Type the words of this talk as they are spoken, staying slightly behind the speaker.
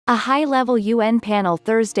A high-level UN panel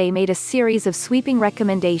Thursday made a series of sweeping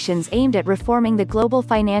recommendations aimed at reforming the global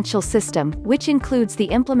financial system, which includes the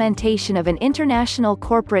implementation of an international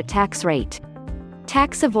corporate tax rate.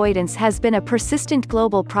 Tax avoidance has been a persistent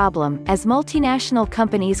global problem, as multinational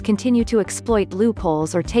companies continue to exploit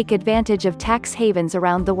loopholes or take advantage of tax havens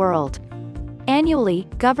around the world. Annually,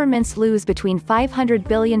 governments lose between $500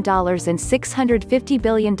 billion and $650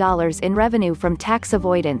 billion in revenue from tax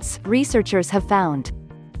avoidance, researchers have found.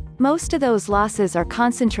 Most of those losses are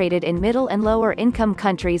concentrated in middle and lower income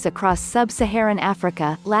countries across sub-Saharan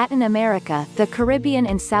Africa, Latin America, the Caribbean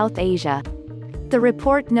and South Asia. The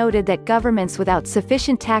report noted that governments without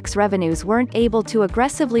sufficient tax revenues weren't able to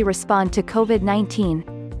aggressively respond to COVID-19.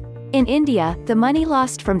 In India, the money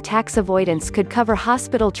lost from tax avoidance could cover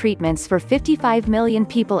hospital treatments for 55 million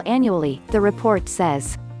people annually, the report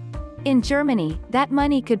says. In Germany, that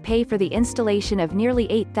money could pay for the installation of nearly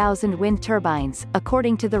 8,000 wind turbines,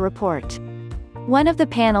 according to the report. One of the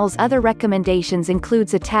panel's other recommendations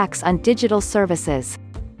includes a tax on digital services.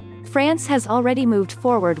 France has already moved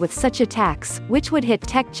forward with such a tax, which would hit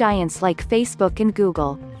tech giants like Facebook and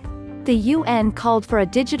Google. The UN called for a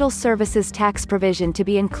digital services tax provision to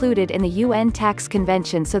be included in the UN Tax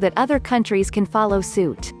Convention so that other countries can follow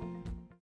suit.